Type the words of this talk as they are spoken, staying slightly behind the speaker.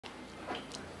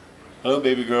Hello,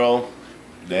 baby girl.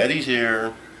 Daddy's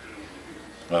here.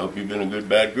 I hope you've been a good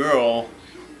bad girl.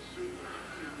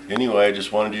 Anyway, I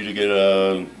just wanted you to get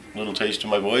a little taste of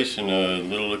my voice and a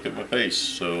little look at my face.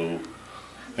 So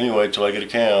anyway, till I get a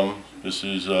cam, this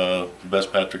is the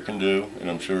best Patrick can do,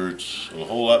 and I'm sure it's a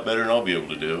whole lot better than I'll be able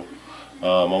to do.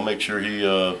 I'll make sure he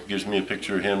gives me a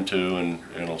picture of him too, and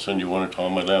I'll send you one of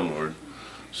Tom, my landlord.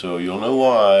 So you'll know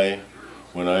why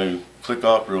when I click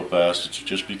off real fast. It's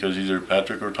just because either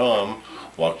Patrick or Tom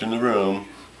walked in the room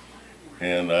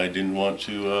and I didn't want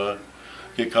to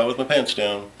get caught with my pants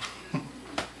down.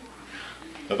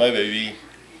 Bye-bye, baby.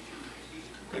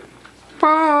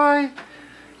 Bye.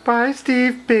 Bye,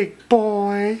 Steve, big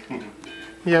boy.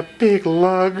 You big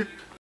lug.